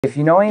If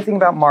you know anything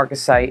about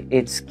marcasite,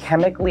 it's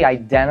chemically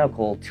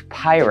identical to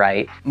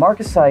pyrite.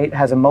 Marcasite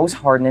has a Mohs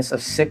hardness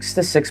of 6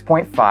 to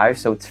 6.5,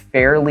 so it's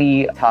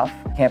fairly tough,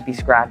 can't be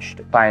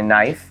scratched by a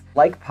knife.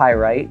 Like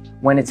pyrite,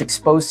 when it's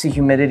exposed to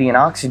humidity and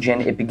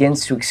oxygen, it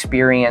begins to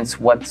experience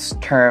what's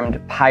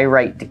termed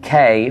pyrite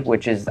decay,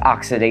 which is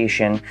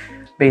oxidation,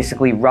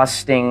 basically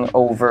rusting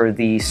over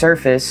the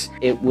surface.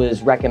 It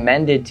was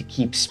recommended to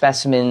keep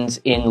specimens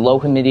in low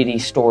humidity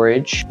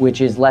storage, which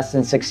is less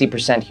than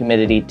 60%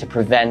 humidity, to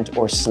prevent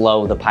or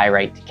slow the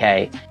pyrite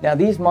decay. Now,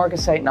 these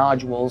marcasite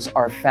nodules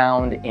are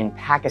found in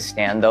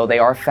Pakistan, though they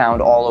are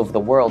found all over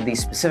the world.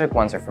 These specific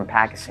ones are from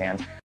Pakistan.